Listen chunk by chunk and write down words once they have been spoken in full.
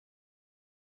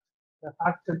The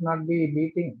heart should not be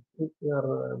beating if you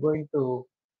are going to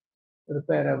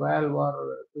repair a valve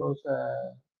or close a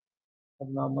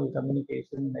abnormal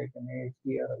communication like an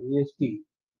AHD or a VSD.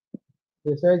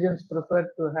 The surgeons prefer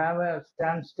to have a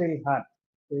standstill heart.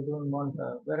 They don't want,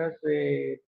 whereas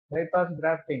the bypass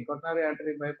grafting, coronary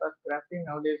artery bypass grafting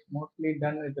nowadays mostly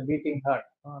done with a beating heart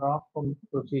or off pump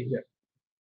procedure.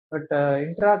 But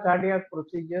intracardiac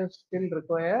procedures still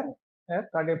require a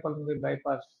cardiopulmonary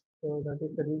bypass. So that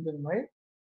is the reason why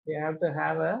we have to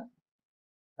have a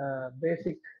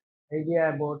basic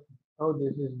idea about how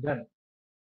this is done.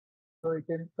 So it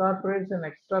incorporates an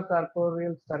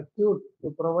extracorporeal circuit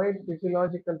to provide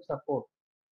physiological support,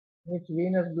 in which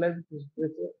venous blood is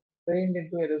drained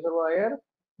into a reservoir.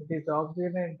 It is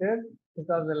oxygenated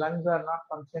because the lungs are not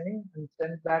functioning and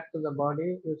sent back to the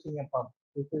body using a pump.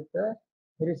 This is a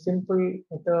very simple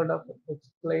method of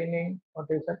explaining what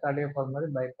is a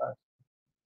cardiopulmonary bypass.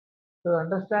 To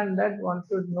understand that, one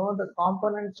should know the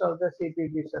components of the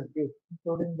CPB circuit,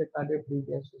 including the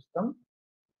cardioplegia system,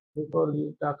 before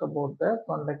you talk about the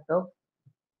conduct of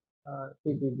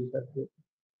CPB circuit.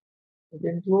 It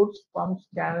includes pumps,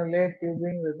 cannulae,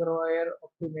 tubing, reservoir,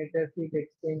 oximeter, heat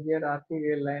exchanger,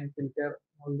 arterial line filter.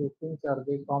 All these things are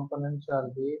the components are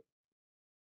the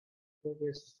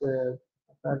various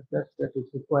factors that is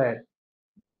required.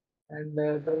 And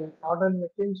the modern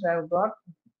machines have got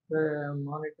the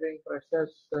monitoring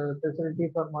pressures, facility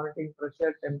for monitoring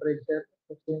pressure, temperature,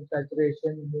 oxygen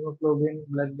saturation, hemoglobin,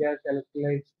 blood gas,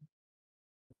 electrolytes,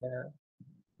 uh,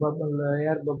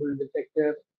 air bubble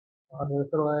detector, or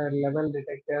reservoir level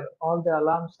detector. All the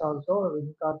alarms also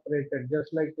incorporated,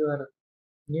 just like your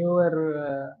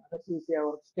newer anesthesia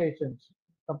workstations.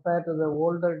 Compared to the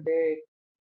older day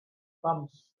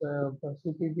pumps, the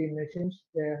CPB machines,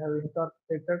 they have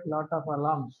incorporated lot of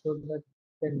alarms so that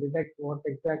can detect what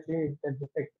exactly it can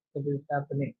detect that is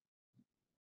happening.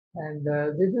 And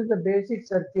this is the basic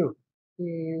circuit.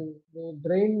 We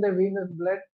drain the venous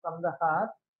blood from the heart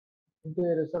into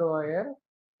a reservoir,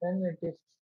 then it is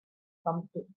come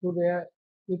to the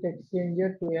heat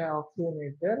exchanger to a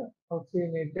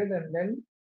oxygenated, and then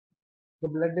the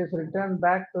blood is returned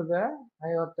back to the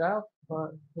aorta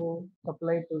to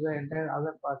supply to the entire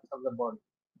other parts of the body.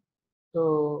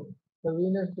 So the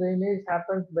venous drainage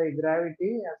happens by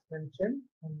gravity, as mentioned,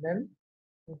 and then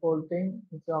the whole thing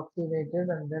is oxygenated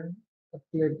and then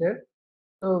circulated.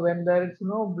 So when there is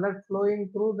no blood flowing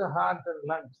through the heart and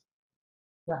lungs,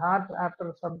 the heart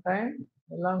after some time,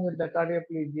 along with the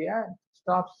cardioplegia,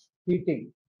 stops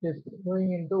beating. It is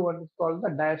going into what is called the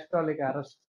diastolic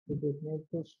arrest. It is made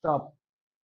to stop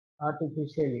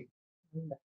artificially.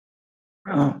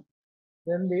 And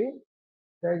then the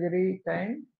surgery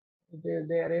time,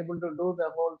 they are able to do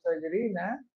the whole surgery in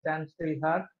a standstill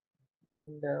heart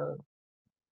and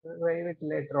revive it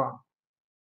later on.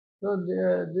 So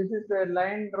this is the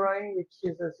line drawing, which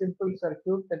is a simple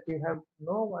circuit that you have to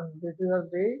know. And this is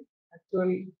the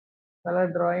actual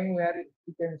color drawing where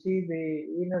you can see the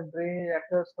venous drainage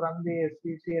occurs from the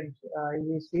SVC and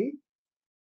IVC,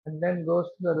 and then goes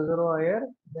to the reservoir.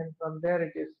 Then from there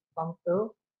it is pumped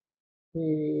to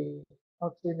the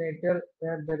oxygenator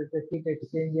where there is a heat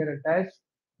exchanger attached.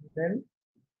 Then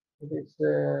it is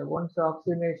once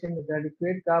oxygenation is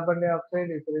adequate, carbon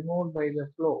dioxide is removed by the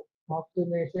flow.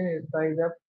 Oxygenation is by the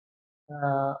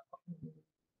uh,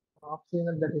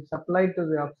 oxygen that is supplied to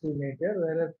the oxygenator,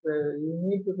 whereas you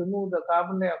need to remove the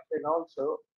carbon dioxide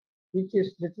also, which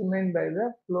is determined by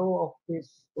the flow of this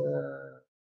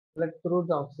blood through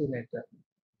the oxygenator.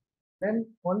 Then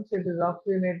once it is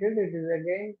oxygenated, it is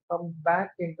again come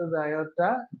back into the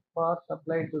aorta for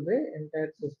supply to the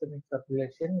entire systemic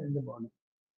circulation in the body.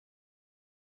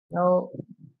 Now,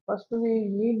 first we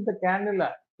need the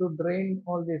cannula to drain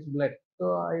all this blood.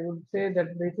 So I would say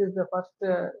that this is the first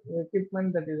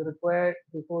equipment that is required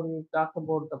before we talk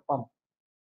about the pump.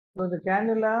 So the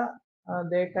cannula,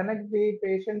 they connect the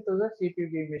patient to the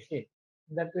CPB machine.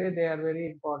 That way they are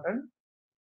very important.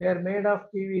 They are made of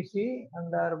PVC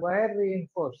and are wire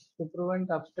reinforced to prevent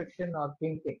obstruction or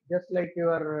kinking, just like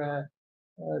your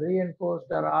reinforced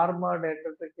or armored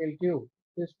endotracheal tube.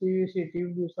 This PVC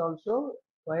tube is also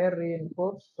wire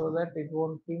reinforced so that it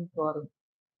won't kink or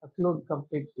occlude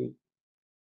completely.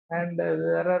 And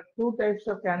there are two types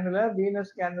of cannula,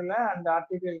 venous cannula and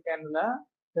arterial cannula.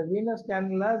 The venous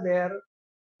cannula, they are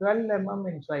 12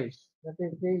 mm in size. That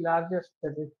is the largest,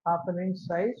 that is half an inch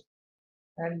size.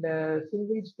 And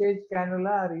single stage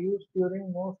cannula are used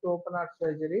during most open heart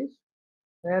surgeries,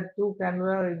 where two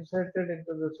cannula are inserted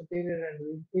into the superior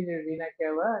and inferior vena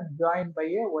cava and joined by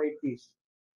a white piece.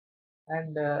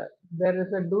 And there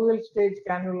is a dual stage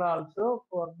cannula also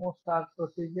for most heart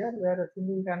procedure, where a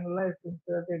single cannula is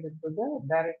inserted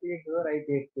directly into the right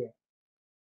atrium.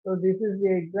 So this is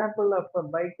the example of a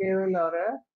bicaval or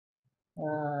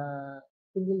a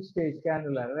single stage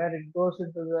cannula, where it goes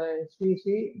into the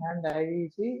SVC and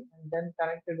IVC and then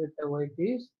connected with the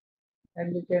YPs.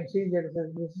 And you can see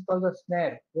this is called the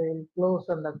snare. They will close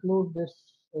and occlude this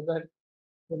so that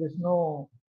there is no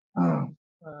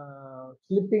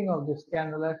slipping of this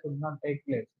cannula should not take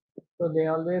place. So they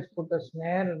always put a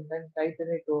snare and then tighten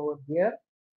it over here.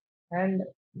 And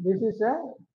this is a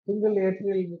single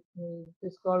atrial, it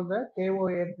is called the KO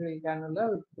atrial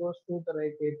cannula, which goes to the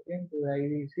right atrium to the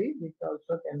IVC, which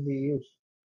also can be used.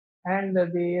 And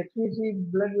the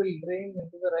HVC blood will drain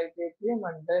into the right atrium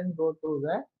and then go to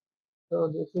the, so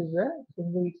this is a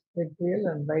single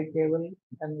atrial and bicaval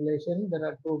cannulation. There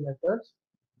are two methods.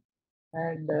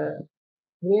 And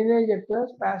drainage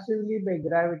occurs passively by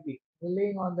gravity,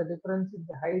 relying on the difference in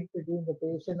the height between the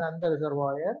patient and the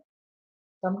reservoir.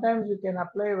 Sometimes you can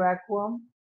apply vacuum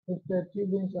if the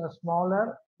tubings are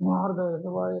smaller or the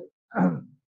reservoir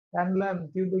cannula and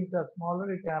tubings are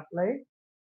smaller. You can apply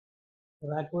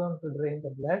vacuum to drain the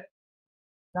blood.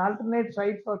 An alternate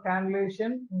site for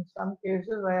cannulation in some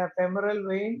cases via femoral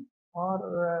vein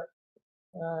or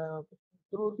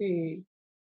through the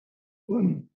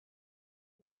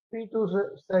P2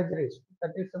 surgeries.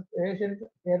 That is, a patient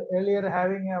earlier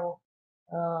having a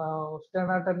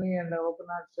sternotomy and open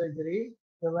heart surgery,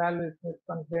 the valve is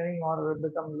misfunctioning or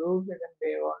become loose, and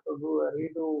they want to do a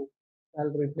redo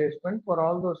valve replacement. For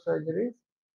all those surgeries,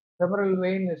 femoral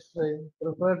vein is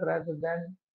preferred rather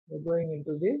than going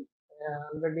into the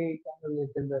already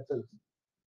cannulated vessels.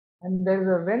 And there is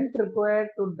a vent required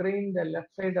to drain the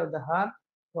left side of the heart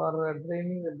for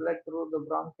draining the blood through the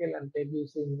bronchial and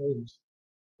trapezius veins.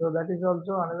 So that is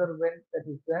also another vent that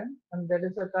is done, and there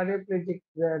is a cardioplegic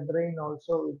drain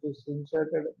also, which is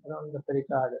inserted around the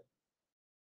pericardium.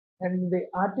 And the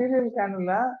arterial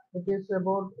cannula, it is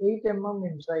about 8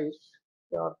 mm in size,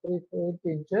 or 3 to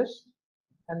 8 inches,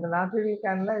 and an arterial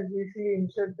cannula is usually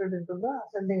inserted into the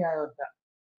ascending aorta.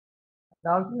 The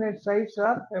alternate sites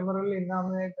are femoral,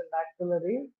 innominate, and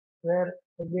axillary, where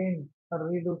again for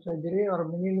redo surgery or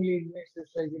minimally invasive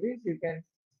surgeries, you can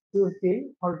choose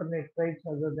the alternate sites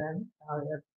other than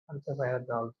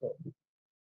aorta also.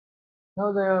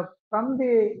 Now, once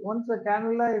the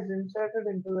cannula is inserted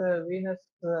into the venous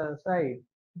side,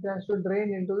 it has to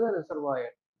drain into the reservoir.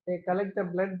 They collect the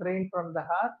blood drained from the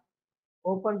heart.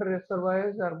 Open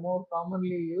reservoirs are more commonly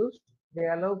used. They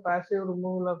allow passive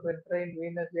removal of entrained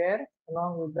venous air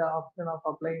along with the option of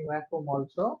applying vacuum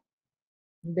also.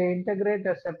 They integrate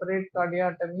a separate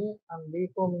cardiotomy and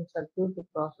defoaming circuit to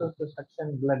process the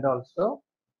suction blood also.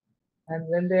 And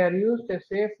when they are used, a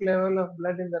safe level of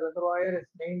blood in the reservoir is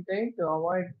maintained to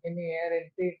avoid any air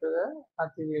entry to the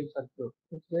arterial circuit.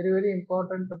 It's very, very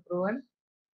important to prevent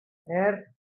air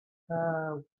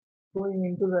uh, going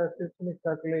into the systemic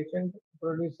circulation,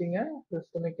 producing a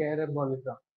systemic air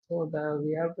embolism. So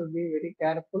we have to be very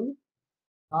careful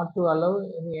not to allow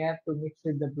any air to mix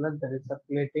with the blood that is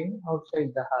circulating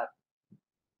outside the heart.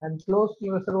 And closed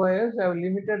reservoirs have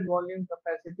limited volume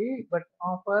capacity but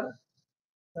offer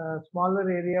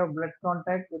smaller area of blood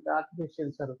contact with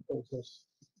artificial surfaces.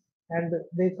 And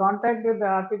the contact with the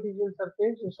artificial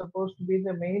surface is supposed to be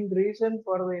the main reason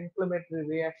for the inflammatory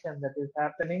reaction that is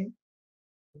happening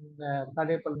in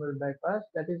cardiopulmonary bypass.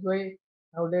 That is why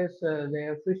nowadays they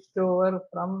have switched over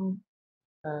from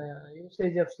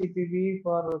usage of CPB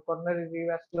for coronary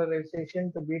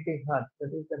revascularization to beating heart.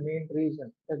 That is the main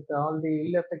reason. That all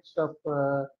the ill effects of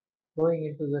going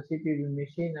into the CPB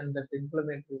machine and that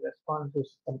inflammatory response is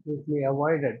completely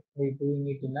avoided by doing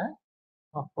it in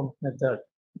a off-pump method.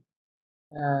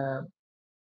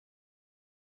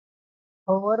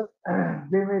 However,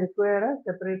 they may require a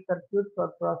separate circuit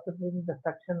for processing the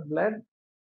suction blood.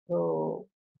 So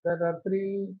there are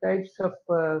three types of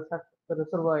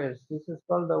reservoirs. This is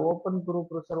called the open group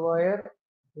reservoir.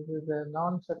 This is a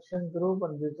non-suction group,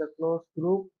 and this is a closed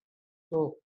group.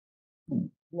 So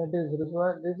that is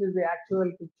reservoir. This is the actual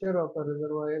picture of a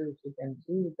reservoir, which you can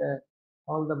see with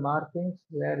all the markings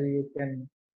where you can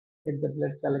get the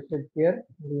blood collected here.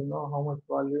 You know how much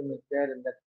volume is there in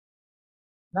that.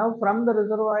 Now from the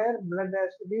reservoir, blood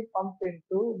has to be pumped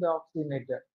into the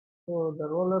oxygenator. So the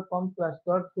roller pump has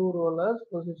got two rollers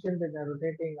positioned in a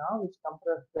rotating arm which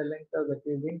compress the length of the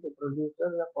tubing to produce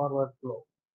the forward flow.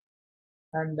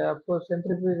 And of course,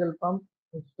 centrifugal pump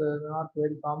is not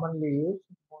very commonly used.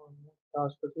 Most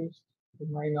hospitals, to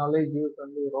my knowledge, use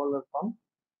only roller pump.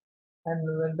 And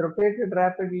when rotated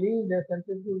rapidly, the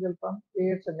centrifugal pump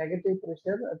creates a negative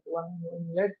pressure at one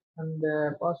inlet and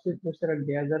the positive pressure at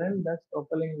the other end, thus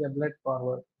propelling the blood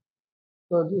forward.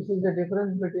 So this is the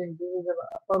difference between this is the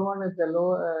upper one is the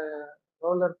low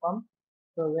roller pump,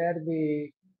 so where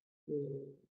the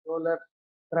roller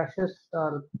crushes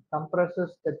or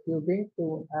compresses the tubing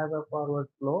to have a forward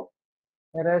flow,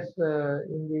 whereas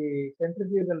in the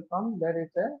centrifugal pump there is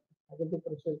a negative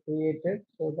pressure created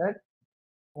so that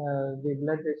the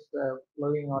blood is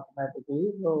flowing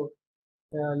automatically. So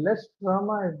less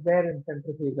trauma is there in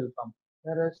centrifugal pump,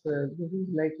 whereas this is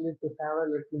likely to have a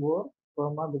little more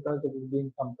trauma because it is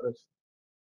being compressed.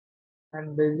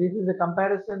 And this is a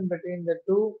comparison between the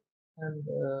two. And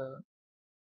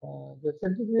the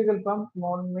centrifugal pump,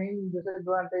 one main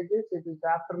disadvantage is it is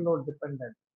afterload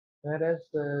dependent, whereas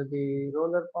the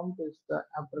roller pump is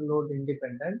afterload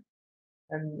independent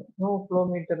and no flow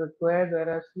meter required,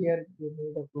 whereas here you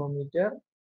need a flow meter.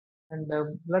 And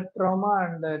blood trauma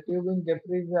and tubing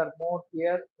debris are more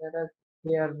here, whereas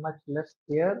they are much less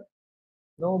here.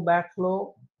 No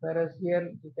backflow, whereas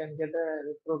here you can get a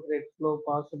retrograde flow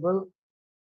possible.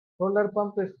 Roller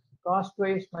pump is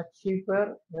cost-wise much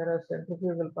cheaper, whereas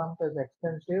centrifugal pump is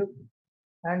expensive.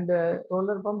 And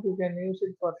roller pump you can use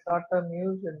it for short-term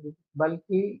use and it's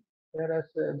bulky, whereas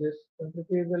this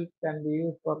centrifugal can be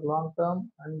used for long-term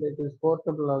and it is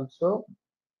portable also.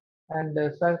 And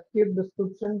circuit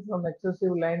description from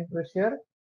excessive line pressure,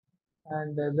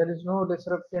 and there is no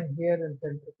disruption here in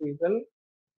centrifugal.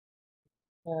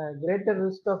 Greater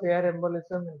risk of air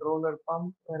embolism in roller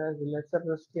pump, whereas lesser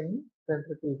risk in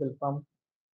centrifugal pump.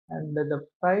 And the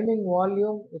priming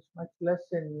volume is much less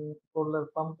in roller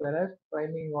pump, whereas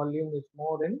priming volume is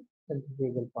more in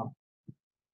centrifugal pump.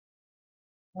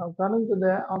 Now coming to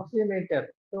the oxygenator.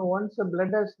 So once the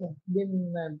blood has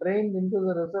been drained into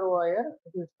the reservoir,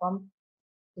 it is pumped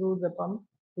through the pump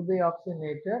to the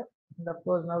oxygenator. And of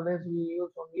course nowadays we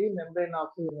use only membrane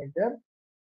oxygenator,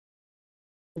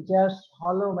 which has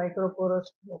hollow microporous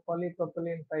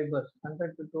polypropylene fibers,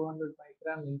 100 to 200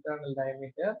 micron internal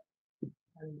diameter,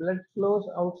 and blood flows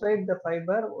outside the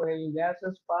fiber while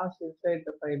gases pass inside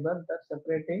the fiber, thus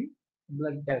separating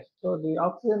blood gas. So the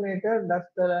oxygenator does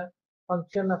the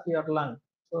function of your lung.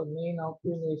 So main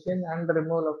oxygenation and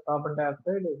removal of carbon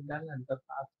dioxide is done at the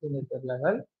oxygenator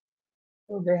level.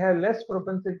 So they have less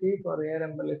propensity for air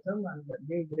embolism and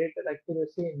give greater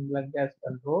accuracy in blood gas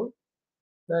control.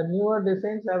 The newer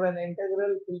designs have an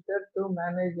integral filter to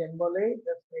manage emboli,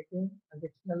 thus making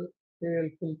additional serial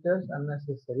filters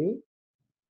unnecessary.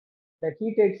 The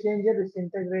heat exchanger is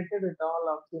integrated with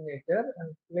all oxygenator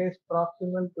and placed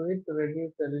proximal to it to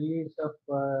reduce the release of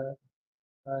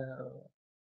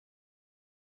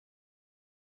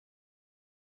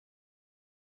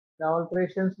the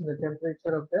alterations in the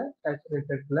temperature of the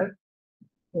saturated blood.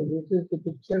 So this is the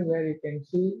picture where you can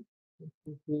see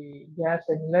the gas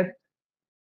inlet,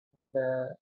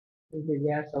 the, the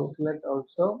gas outlet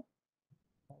also.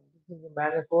 This is the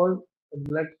manifold. The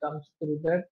blood comes through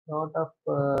that. Lot of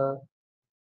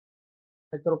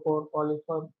micropore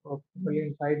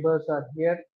polypropylene fibers are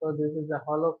here. So this is a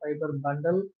hollow fiber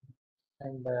bundle,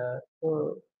 and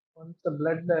so once the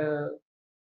blood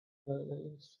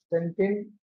is sent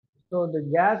in, so the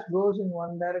gas goes in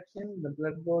one direction, the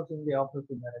blood goes in the opposite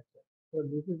direction. So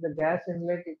this is the gas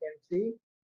inlet. You can see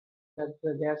that's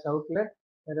the gas outlet,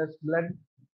 whereas blood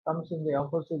comes in the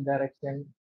opposite direction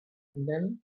and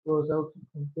then goes out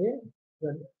into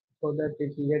the, so that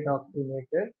it will get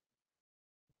oxygenated.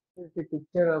 This is the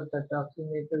picture of the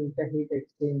oxygenator with the heat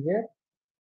exchanger.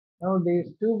 Now these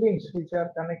tubings which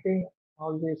are connecting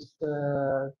all these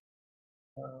uh,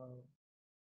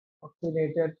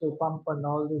 oxygenator to pump and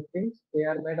all these things, they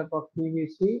are made up of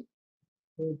PVC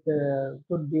with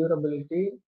good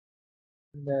durability,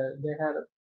 and they have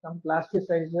some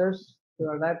plasticizers to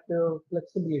adapt to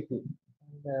flexibility.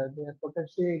 And they are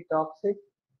potentially toxic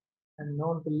and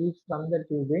known to leach from the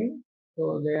tubing.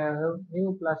 So they have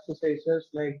new plasticizers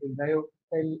like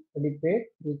dioxyl adipate,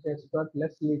 which has got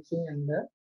less leaching and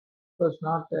was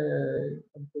not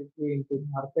completely into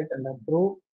market and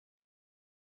approved.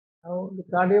 Now the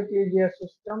cardioplegia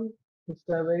system is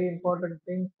a very important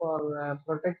thing for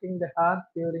protecting the heart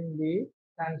during the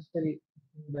standstill,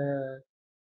 the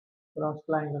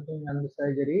cross-clamping and the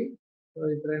surgery. So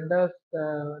it renders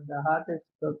the heart is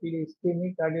totally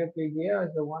ischemic. Cardioplegia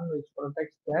is the one which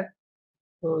protects that.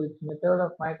 So it's method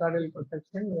of myocardial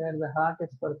protection where the heart is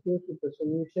perfused with a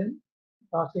solution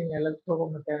causing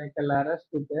electromechanical arrest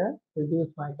with a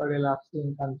reduced myocardial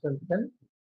oxygen consumption.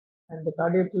 And the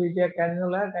cardioplegia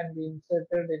cannula can be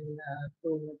inserted in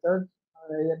two methods.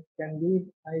 It can be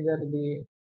either the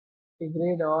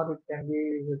antigrade or it can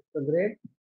be retrograde.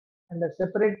 And a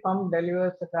separate pump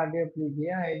delivers the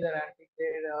cardioplegia, either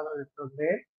antigrade or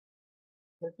retrograde.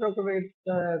 Retrograde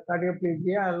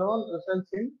cardioplegia alone results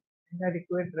in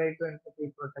inadequate right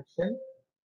ventricle protection.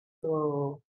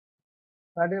 So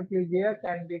cardioplegia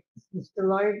can be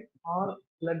crystalloid or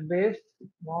blood-based,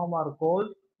 warm or cold,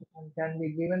 and can be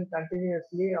given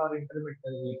continuously or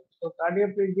intermittently. So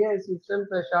cardioplegia is itself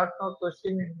a short note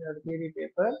question in your theory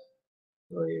paper.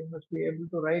 So you must be able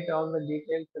to write all the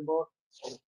details about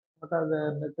what are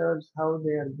the methods, how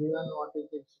they are given, what is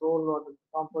its role, what is the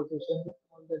composition,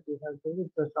 all that you have to.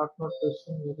 It's a short note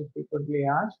question very frequently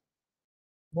asked.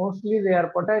 Mostly they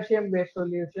are potassium-based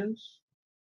solutions.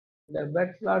 The blood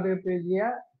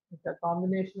cardioplegia is a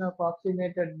combination of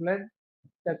oxygenated blood,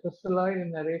 the crystalloid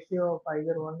in a ratio of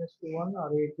either 1:1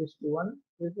 or 8:1.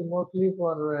 This is mostly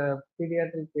for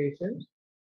pediatric patients.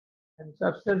 And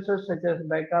substances such as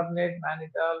bicarbonate,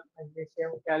 mannitol,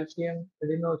 magnesium, calcium,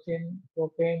 adenosine,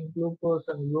 cocaine, glucose,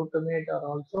 and glutamate are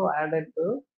also added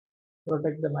to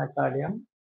protect the myocardium.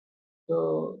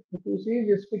 So if you see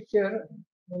this picture,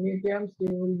 many times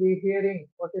you will be hearing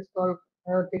what is called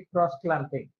aortic cross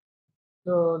clamping.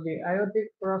 So the aortic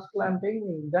cross clamping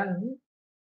is done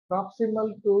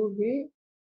proximal to the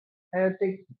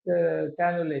aortic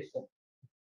cannulation.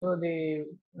 So the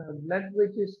blood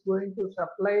which is going to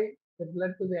supply the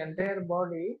blood to the entire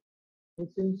body is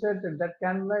inserted, that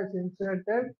cannula is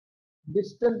inserted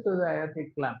distal to the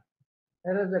aortic clamp.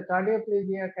 Whereas the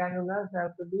cardioplegia cannulas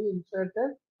have to be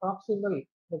inserted proximal,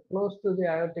 close to the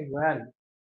aortic valve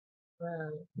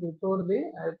before the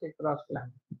aortic cross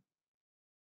clamp.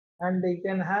 And they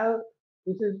can have,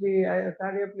 this is the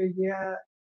cardioplegia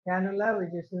cannula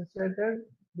which is inserted,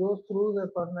 goes through the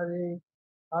coronary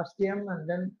ostium and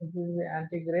then it is the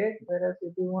antegrade, whereas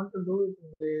if you want to do it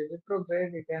in the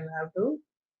retrograde, you can have to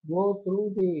go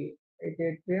through the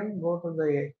atrium, go to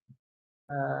the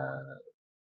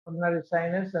coronary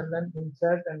sinus and then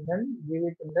insert and then give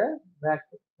it in the back,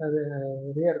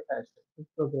 rear fashion,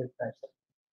 retrograde fashion.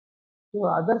 So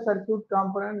other circuit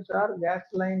components are gas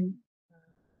line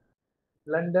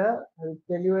blender will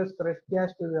delivers fresh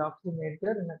gas to the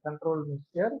oxygenator in a controlled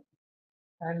mixture.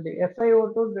 And the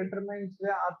FiO2 determines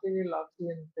the arterial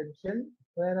oxygen tension,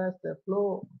 whereas the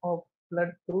flow of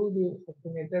blood through the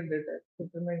oxygenator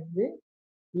determines the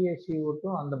PaCO2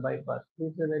 on the bypass.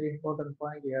 This is a very important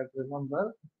point you have to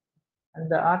remember.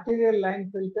 And the arterial line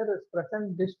filter is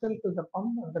present distal to the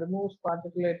pump and removes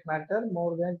particulate matter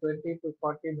more than 20 to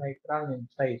 40 micron in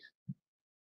size.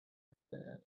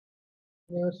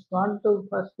 You want to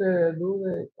first do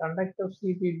the conduct of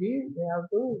CPB, you have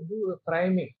to do the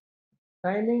priming.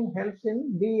 Priming helps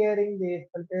in de-airing the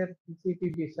entire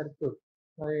CPB circuit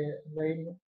by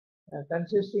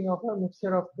consisting of a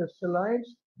mixture of crystalloids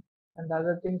and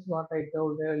other things what I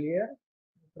told earlier.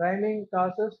 Priming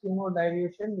causes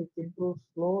hemodilution which improves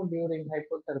flow during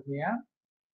hypothermia,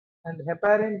 and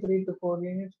heparin 3 to 4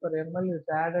 units per ml is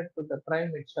added to the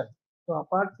prime itself. So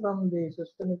apart from the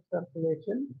systemic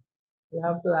circulation, you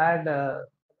have to add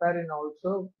heparin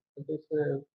also. It is,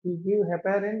 we give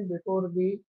heparin before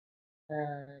the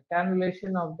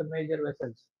cannulation of the major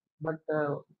vessels. But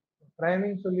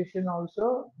priming solution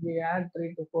also, we add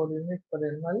 3 to 4 units per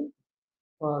ml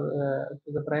for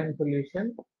to the prime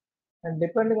solution. And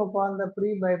depending upon the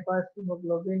pre-bypass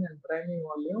hemoglobin and priming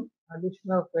volume,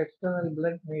 addition of external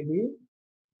blood may be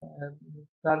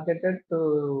targeted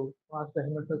to pass the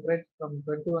hematocrit from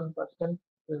 21%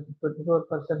 to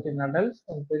 24% in adults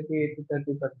and 28 to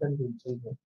 30% in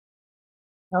children.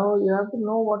 Now you have to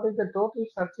know what is the total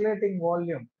circulating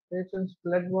volume. Patient's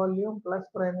blood volume plus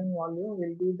priming volume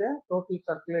will be the total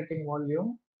circulating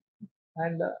volume.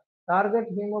 And target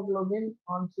hemoglobin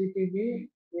on CTB,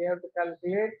 we have to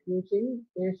calculate using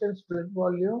patient's blood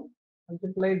volume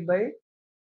multiplied by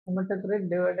hematocrit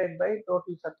divided by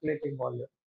total circulating volume.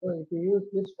 So if you use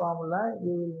this formula,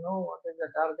 you will know what is the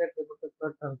target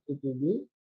hematocrit on CTB.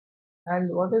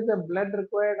 And what is the blood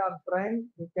required on prime,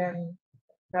 you can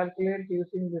calculate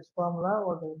using this formula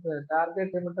what is the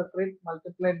target hematocrit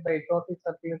multiplied by total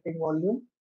circulating volume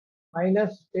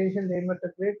minus patient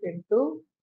hematocrit into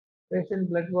patient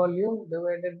blood volume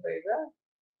divided by the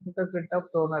hematocrit of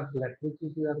donor blood, which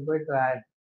is you are going to add.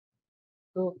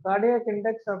 So cardiac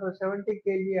index of a 70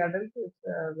 kg adult is,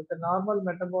 with a normal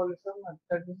metabolism at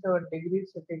 37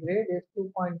 degrees centigrade is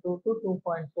 2.2 to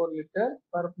 2.4 liter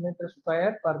per meter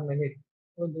square per minute.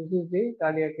 So this is the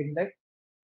cardiac index.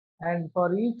 And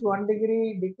for each 1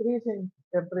 degree decrease in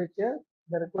temperature,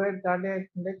 the required cardiac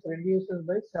index reduces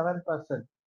by 7%.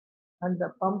 And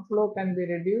the pump flow can be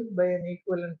reduced by an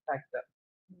equivalent factor.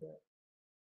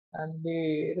 And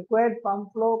the required pump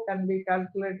flow can be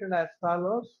calculated as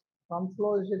follows. Pump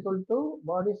flow is equal to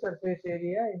body surface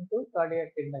area into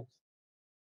cardiac index.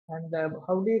 And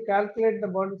how do you calculate the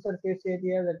body surface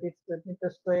area, that is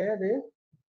meter square, is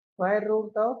square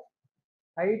root of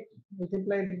height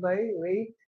multiplied by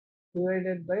weight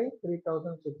divided by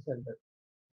 3600.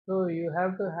 So you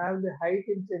have to have the height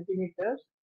in centimeters,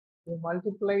 you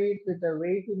multiply it with the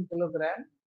weight in kilogram,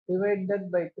 divide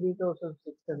that by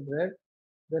 3600.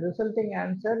 The resulting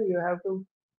answer, you have to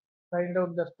find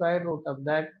out the square root of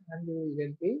that and you will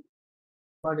get the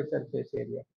body surface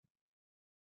area.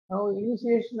 Now,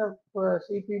 initiation of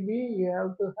CPB, you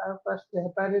have to have first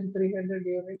heparin 300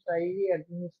 units IV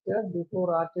administered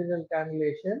before arterial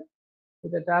cannulation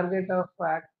with the target of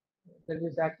that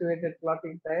is activated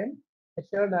clotting time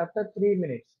measured after 3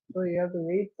 minutes. So you have to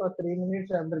wait for 3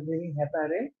 minutes after giving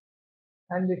heparin,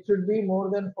 and it should be more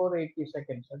than 480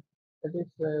 seconds. That is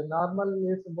normal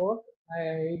is about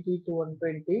 80 to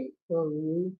 120. So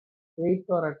we wait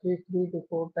for at least 3 to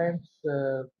 4 times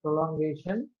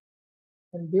prolongation.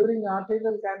 And during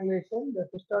arterial cannulation, the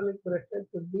systolic pressure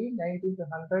should be 90 to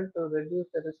 100 to reduce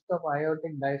the risk of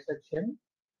aortic dissection.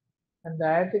 And the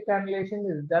aortic cannulation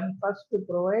is done first to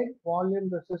provide volume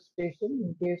resuscitation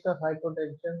in case of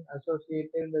hypotension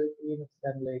associated with venous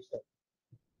cannulation.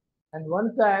 And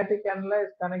once the aortic cannula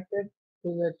is connected to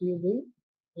the tubing,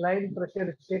 line pressure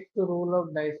is checked to rule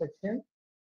out dissection.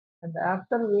 And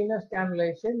after venous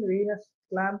cannulation, venous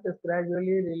clamp is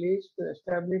gradually released to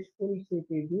establish full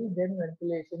CPB, then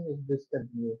ventilation is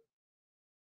discontinued.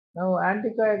 Now,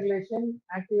 anticoagulation,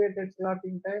 activated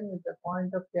clotting time is a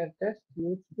point of care test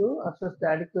used to assess the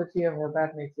adequacy of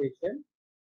heparinization.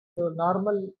 So,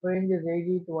 normal range is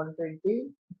 80 to 120.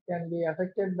 It can be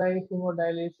affected by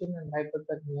hemodilation and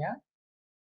hypothermia.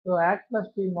 So, ACT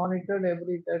must be monitored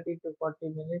every 30 to 40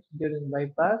 minutes during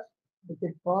bypass. If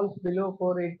it falls below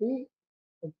 480,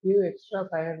 it gives extra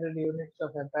 500 units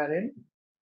of heparin.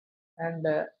 And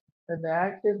when the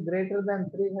ACT is greater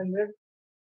than 300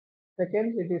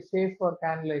 seconds, it is safe for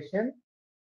cannulation.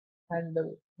 And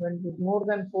when it is more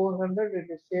than 400,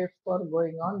 it is safe for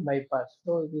going on bypass.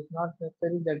 So it is not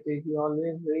necessary that you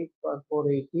always wait for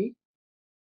 480.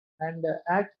 And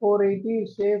at 480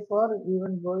 is safe for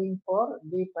even going for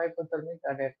deep hypothermic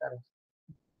cardiac arrest.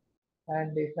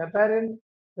 And if heparin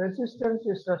resistance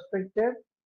is suspected,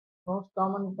 most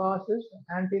common cause is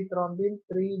antithrombin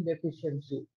 3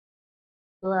 deficiency.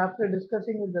 So after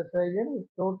discussing with the surgeon,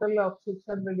 a total of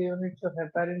 600 units of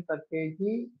heparin per kg,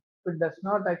 if it does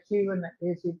not achieve an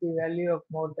ACT value of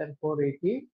more than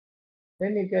 480,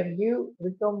 then you can give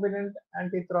recombinant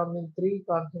antithrombin 3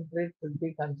 concentrate should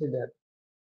be considered.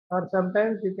 Or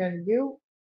sometimes you can give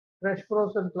fresh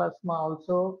frozen plasma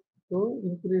also to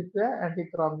increase the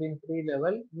antithrombin 3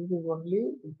 level. This is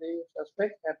only if you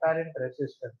suspect heparin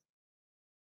resistance.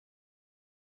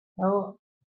 Now,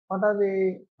 how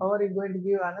are you going to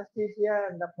give anesthesia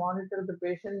and monitor the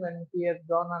patient when he has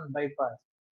gone on bypass?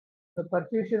 The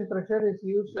perfusion pressure is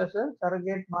used as a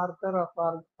surrogate marker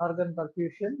of organ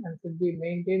perfusion and should be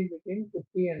maintained between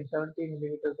 50 and 70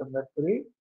 millimeters of mercury.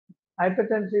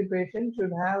 Hypertensive patients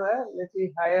should have a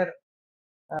little higher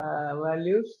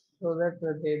values so that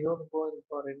they don't go in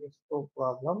for any stroke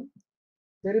problem.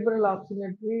 Cerebral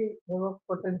oximetry, evok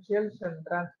potentials, and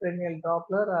transcranial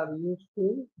Doppler are used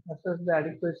to assess the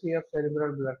adequacy of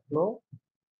cerebral blood flow.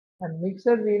 And mixed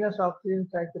venous oxygen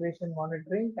saturation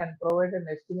monitoring can provide an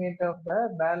estimate of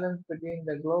the balance between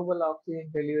the global oxygen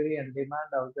delivery and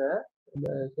demand of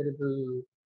the cerebral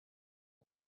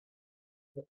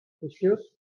tissues.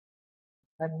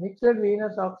 And mixed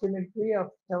venous oximetry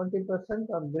of 70%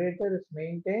 or greater is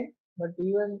maintained, but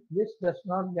even this does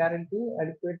not guarantee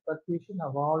adequate perfusion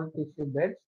of all tissue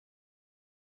beds.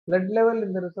 Blood level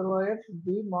in the reservoir should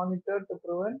be monitored to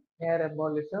prevent air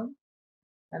embolism,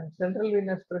 and central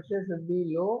venous pressure should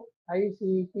be low. High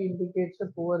CEP indicates a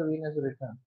poor venous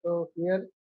return. So here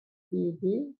CEP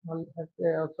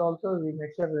also we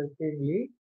measure routinely.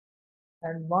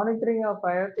 And monitoring of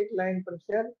aortic line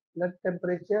pressure, blood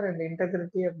temperature, and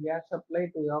integrity of gas supply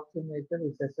to the oximeter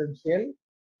is essential.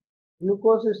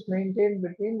 Glucose is maintained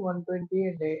between 120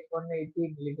 and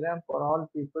 180 milligram for all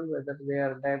people, whether they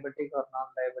are diabetic or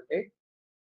non-diabetic.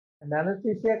 And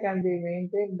anesthesia can be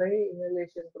maintained by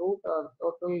inhalation route or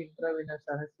total intravenous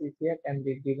anesthesia can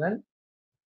be given.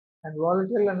 And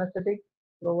volatile anesthetic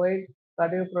provide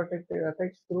cardioprotective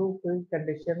effects through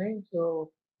preconditioning.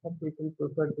 So some people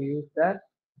prefer to use that.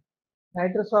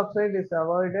 Nitrous oxide is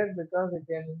avoided because it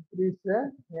can increase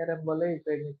the air emboli if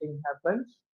anything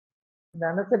happens. The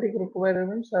anesthetic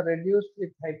requirements are reduced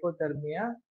with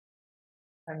hypothermia,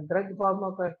 and drug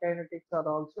pharmacokinetics are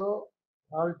also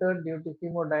altered due to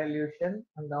hemodilution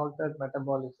and altered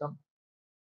metabolism.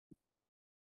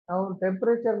 Now,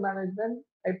 temperature management,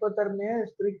 hypothermia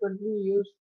is frequently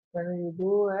used when you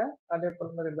do a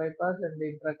cardiopulmonary bypass and the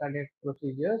intracardiac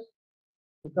procedures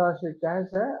because it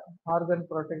has a organ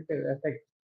protective effect.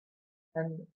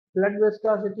 And blood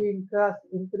viscosity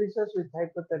increases with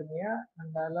hypothermia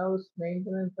and allows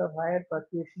maintenance of higher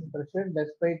perfusion pressure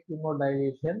despite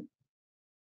hemodilation.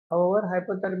 However,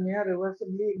 hypothermia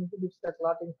reversibly inhibits the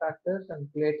clotting factors and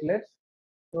platelets,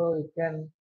 so it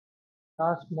can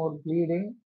cause more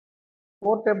bleeding.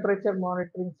 Core temperature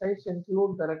monitoring sites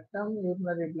include the rectum,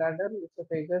 urinary bladder,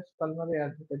 esophagus, pulmonary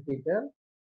artery catheter,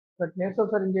 but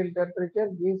nasopharyngeal temperature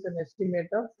gives an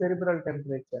estimate of cerebral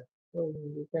temperature. So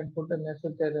you can put a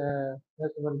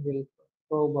nasopharyngeal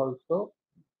probe also.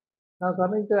 Now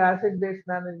coming to acid-base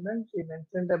management, we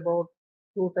mentioned about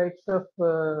two types of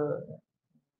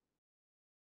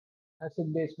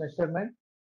acid-base measurement.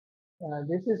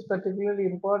 This is particularly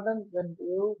important when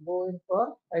you go in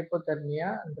for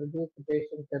hypothermia and reduce the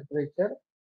patient temperature.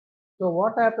 So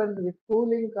what happens with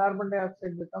cooling, carbon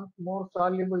dioxide becomes more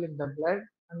soluble in the blood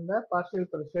and the partial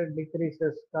pressure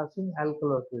decreases, causing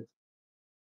alkalosis.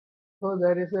 So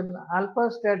there is an alpha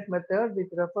stat method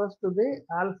which refers to the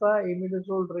alpha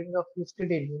imidazole ring of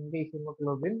histidine in the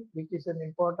hemoglobin, which is an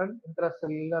important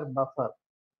intracellular buffer.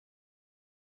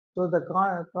 So the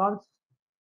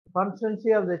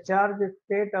constancy of the charge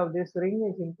state of this ring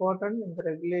is important in the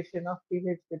regulation of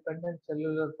pH-dependent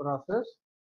cellular process.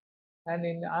 And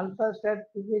in alpha stat,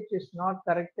 pH is not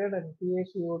corrected and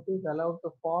PaCO2 is allowed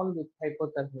to fall with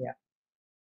hypothermia.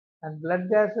 And blood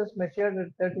gases measured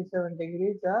at 37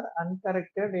 degrees are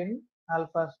uncorrected in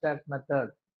alpha stat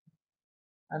method.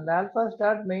 And alpha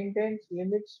stat maintains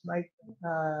limits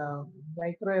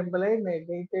microemboli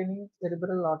maintaining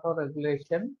cerebral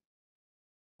autoregulation.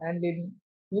 And in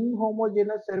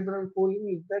inhomogeneous cerebral cooling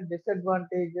is the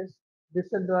disadvantage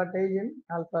in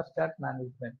alpha stat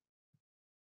management.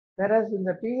 Whereas in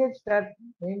the pH stat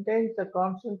maintains the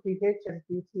constant pH and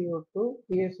PaCO2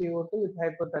 with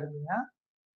hypothermia.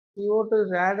 CO2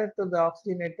 is added to the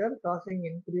oxygenator, causing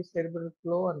increased cerebral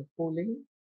flow and cooling.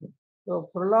 So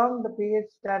prolonged pH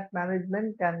stat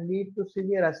management can lead to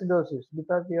severe acidosis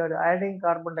because you are adding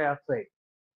carbon dioxide.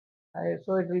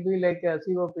 So it will be like a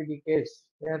COPD case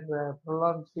where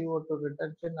prolonged CO2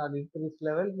 retention or increased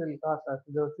levels will cause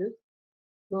acidosis.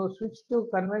 So switch to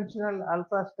conventional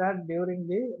alpha stat during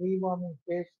the rewarming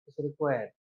phase is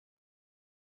required.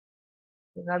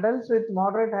 In adults with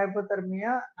moderate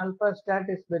hypothermia, alpha stat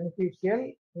is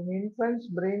beneficial. In infants,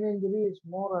 brain injury is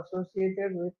more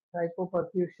associated with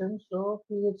hypoperfusion, so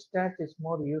pH stat is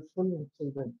more useful in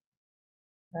children.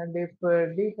 And if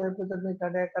deep hypothermic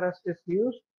cardiac arrest is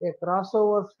used, a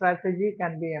crossover strategy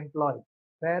can be employed,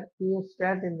 where pH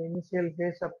stat in the initial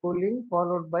phase of cooling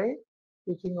followed by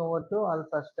switching over to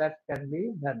alpha stat can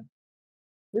be done.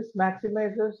 This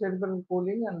maximizes cerebral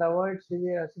cooling and avoids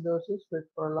severe acidosis with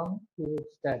prolonged pH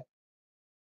stat.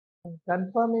 And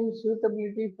confirming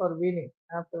suitability for weaning.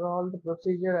 After all the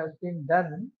procedure has been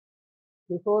done,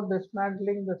 before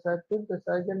dismantling the circuit, the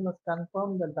surgeon must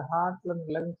confirm that the heart and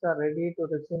lungs are ready to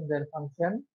resume their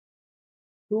function.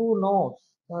 Two no's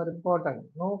are important.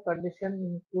 No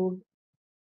condition include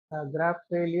graft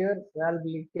failure, valve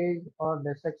leakage or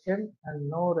dissection, and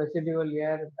no residual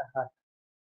air in the heart.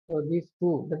 So these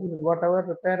two, that is whatever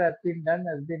repair has been done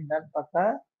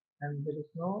paka, and there is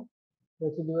no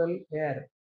residual air.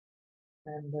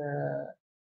 And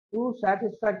two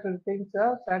satisfactory things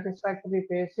are satisfactory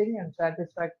pacing and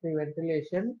satisfactory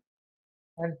ventilation.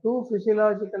 And two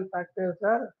physiological factors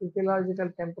are physiological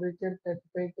temperature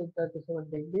 35 to 37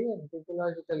 degree and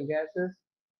physiological gases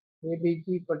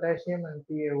ABG, potassium and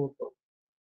PaO2.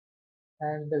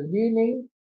 And weaning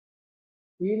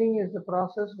is the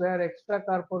process where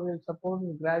extracorporeal support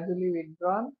is gradually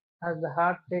withdrawn as the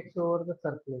heart takes over the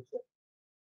circulation.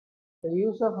 The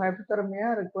use of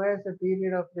hypothermia requires a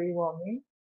period of rewarming.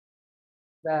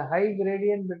 The high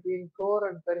gradient between core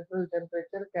and peripheral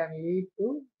temperature can lead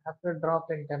to after drop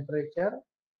in temperature,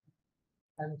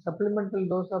 and supplemental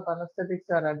dose of anesthetics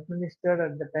are administered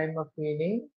at the time of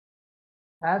weaning.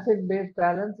 Acid-base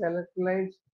balance,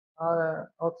 electrolytes,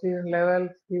 oxygen level,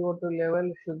 CO2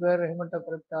 level, sugar,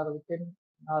 hematocrit are within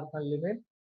normal limit.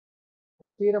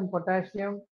 Serum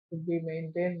potassium should be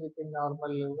maintained within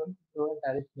normal level to prevent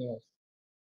arrhythmias.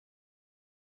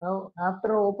 Now,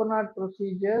 after open heart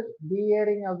procedure,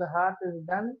 de-airing of the heart is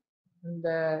done, and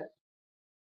the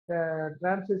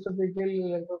transesophageal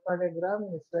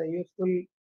electrocardiogram is a useful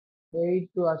aid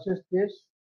to assist this.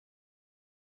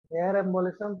 Air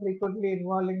embolism, frequently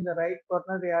involving the right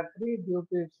coronary artery due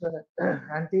to its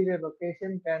anterior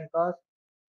location, can cause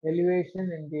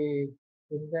elevation in the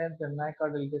enzymes and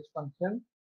myocardial dysfunction.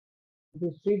 It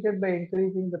is treated by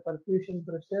increasing the perfusion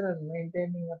pressure and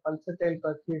maintaining a pulsatile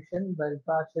perfusion by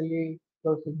partially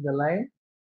closing the line.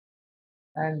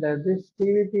 And this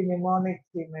CVP mnemonics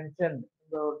he mentioned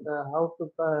about how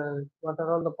to, what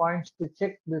are all the points to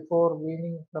check before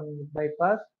weaning from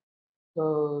bypass.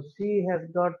 So C has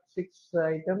got 6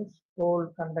 items: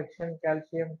 cold, conduction,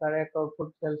 calcium, cardiac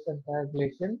output, cells, and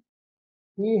coagulation.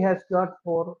 He has got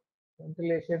 4: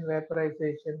 ventilation,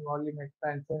 vaporization, volume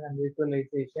expansion, and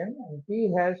visualization. And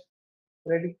he has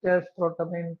predictors: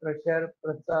 protamine, pressure,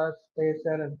 pressure,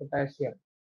 spacer, and potassium.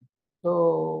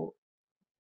 So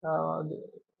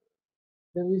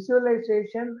the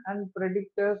visualization and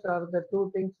predictors are the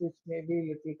two things which may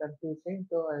be little confusing.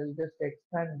 So I will just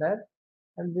expand that.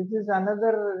 And this is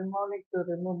another mnemonic to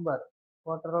remember.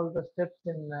 What are all the steps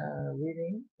in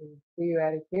weaning, in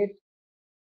prevaricate,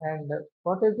 and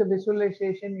what is the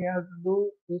visualization you have to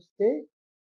do is the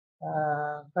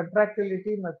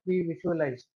contractility must be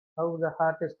visualized, how the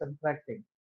heart is contracting,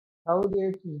 how it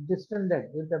is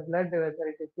distended with the blood, whether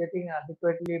it is getting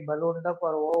adequately ballooned up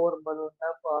or over ballooned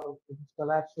up or it is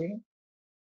collapsing.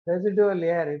 Residual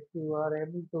air, if you are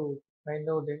able to find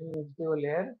out any residual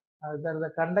air, whether the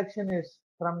conduction is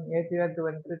from atrial to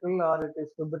ventricle or it is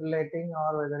fibrillating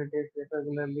or whether it is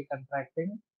irregularly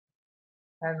contracting,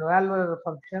 and valvular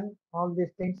function, all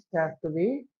these things have to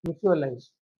be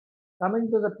visualized. Coming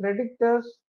to the predictors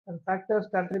and factors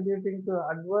contributing to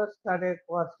adverse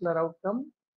cardiovascular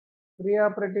outcome,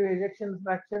 preoperative ejection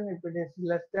fraction, if it is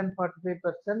less than 45%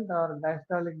 or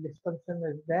diastolic dysfunction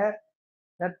is there,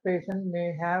 that patient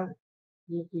may have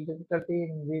little difficulty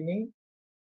in weaning.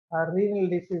 Renal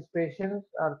disease patients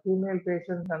or female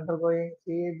patients undergoing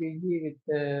CABG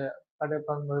with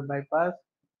cardiopulmonary bypass,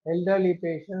 elderly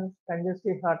patients,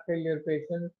 congestive heart failure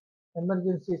patients,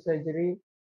 emergency surgery,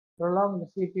 prolonged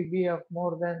CPB of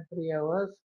more than 3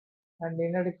 hours, and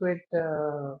inadequate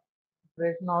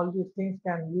operation. All these things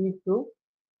can lead to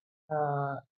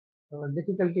uh,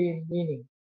 difficulty in weaning.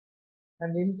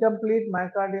 And incomplete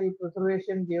myocardial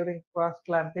preservation during cross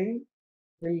clamping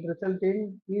will result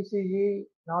in ECG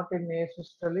not in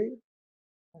asystole,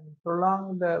 and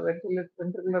prolonged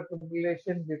ventricular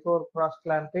fibrillation before cross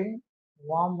clamping,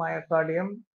 warm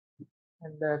myocardium,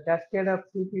 and the cascade of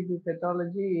CPB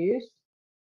pathology is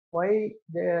why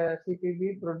the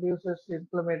CPB produces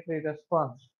inflammatory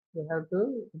response. You have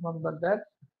to remember that.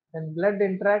 When blood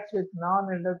interacts with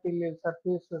non-endothelial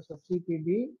surfaces of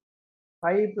CPB,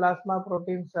 5 plasma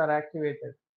proteins are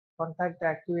activated: contact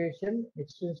activation,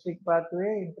 extrinsic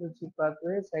pathway, intrinsic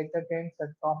pathway, cytokines,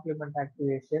 and complement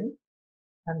activation.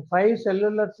 And 5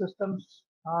 cellular systems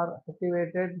are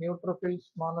activated: neutrophils,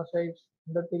 monocytes,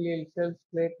 endothelial cells,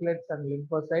 platelets, and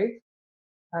lymphocytes.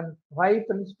 And 5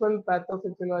 principal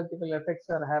pathophysiological effects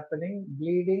are happening: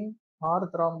 bleeding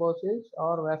or thrombosis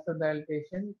or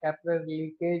vasodilatation,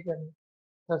 capillary leakage, and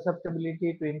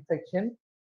susceptibility to infection.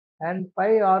 And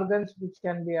 5 organs which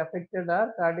can be affected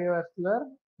are cardiovascular,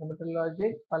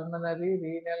 hematologic, pulmonary,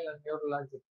 renal, and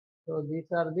neurologic. So these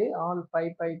are the all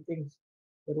five things.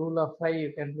 The rule of 5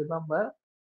 you can remember.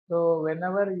 So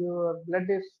whenever your blood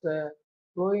is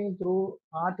going through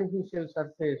artificial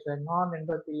surface and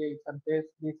non-endothelial surface,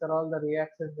 these are all the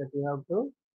reactions that you have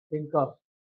to think of.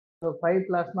 So 5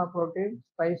 plasma proteins,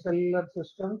 5 cellular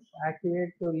systems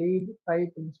activate to lead 5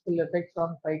 principal effects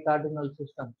on 5 cardinal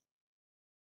systems.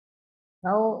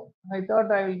 Now, I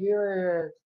thought I will give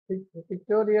a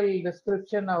pictorial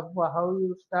description of how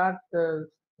you start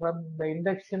from the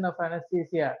induction of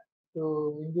anesthesia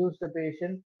to induce the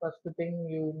patient. First thing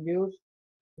you induce,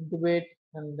 intubate,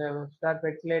 and start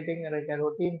ventilating like a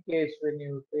routine case when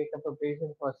you take up a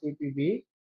patient for CPB.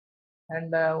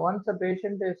 And once a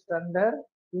patient is under,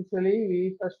 usually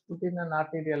we first put in an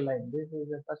arterial line. This is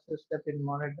the first step in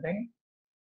monitoring.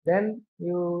 Then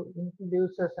you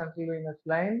introduce a central venous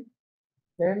line.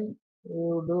 Then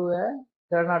you do a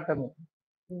sternotomy.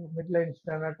 Midline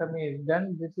sternotomy is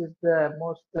done. This is the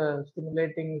most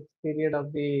stimulating period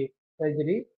of the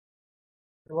surgery.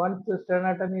 Once the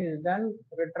sternotomy is done,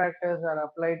 retractors are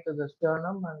applied to the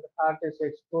sternum and the heart is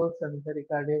exposed and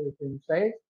pericardium is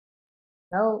inside.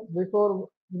 Now, before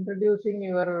introducing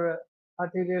your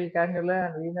arterial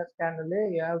cannula and venous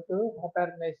cannula, you have to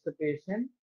heparinize the patient.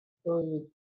 So you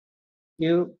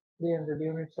give 300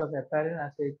 units of heparin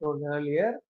as I told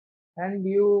earlier, and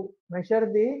you measure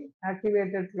the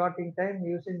activated clotting time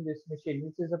using this machine.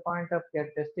 This is a point of care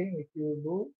testing which you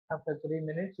do after 3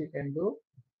 minutes you can do.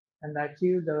 and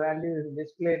achieve the value is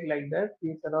displayed like that.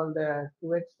 These are all the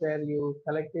cuvettes where you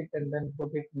collect it and then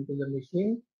put it into the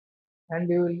machine, and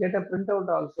you will get a printout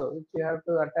also, which you have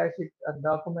to attach it and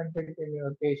document it in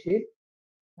your case sheet.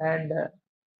 And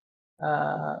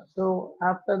so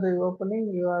after the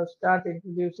opening, you are start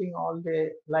introducing all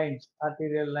the lines,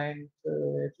 arterial lines,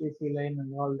 HVC line,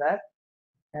 and all that,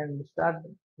 and start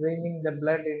draining the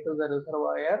blood into the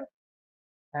reservoir,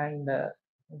 and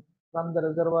from the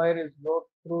reservoir is go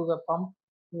through the pump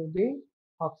to the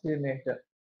oxygenator.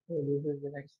 So this is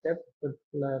the next step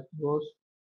that goes.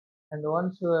 And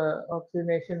once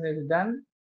oxygenation is done,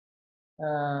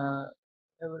 uh,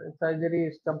 surgery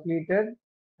is completed,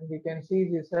 and you can see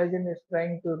the surgeon is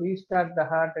trying to restart the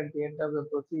heart at the end of the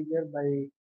procedure by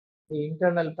the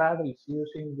internal paddles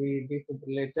using the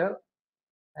defibrillator.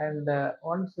 And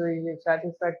once the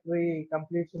satisfactory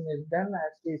completion is done,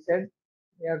 as we said,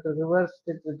 we have to reverse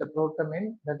it with the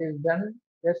protamine. That is done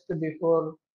just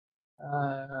before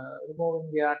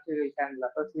removing the arterial cannula.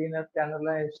 First, venous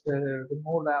cannula is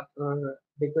removed after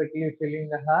adequately filling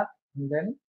the heart, and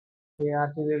then the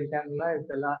arterial cannula is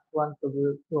the last one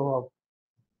to go off.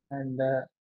 And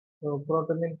so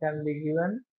protamine can be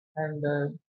given, and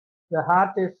the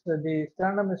heart is the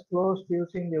sternum is closed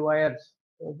using the wires.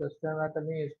 So the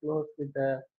sternotomy is closed with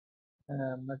the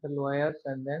metal wires,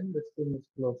 and then the skin is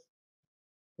closed.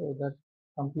 So that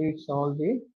completes all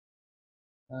the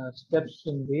steps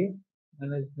in the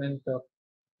management of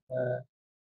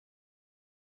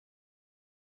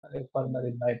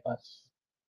pulmonary bypass.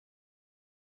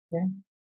 Okay.